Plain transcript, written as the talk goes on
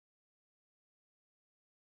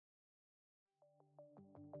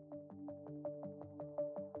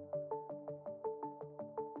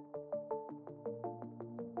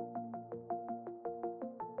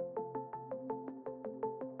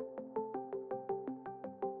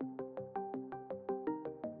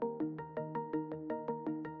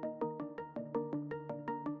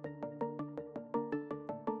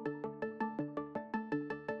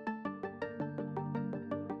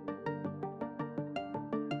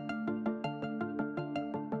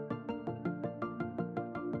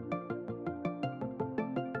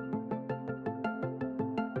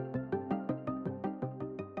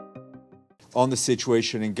on the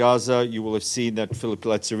situation in Gaza. You will have seen that Philippe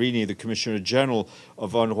Lazzarini, the Commissioner General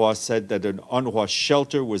of UNRWA, said that an UNRWA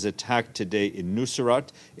shelter was attacked today in Nuseirat,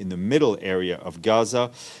 in the middle area of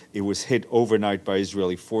Gaza. It was hit overnight by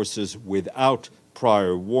Israeli forces without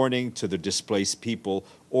prior warning to the displaced people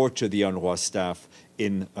or to the UNRWA staff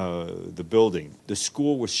in the building. The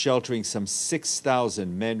school was sheltering some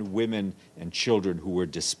 6,000 men, women, and children who were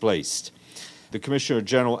displaced. The Commissioner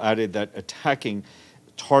General added that attacking,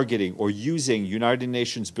 targeting, or using United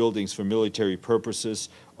Nations buildings for military purposes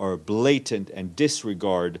are blatant and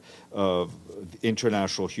disregard of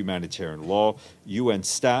international humanitarian law. UN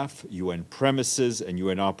staff, UN premises, and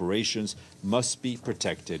UN operations must be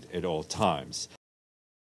protected at all times.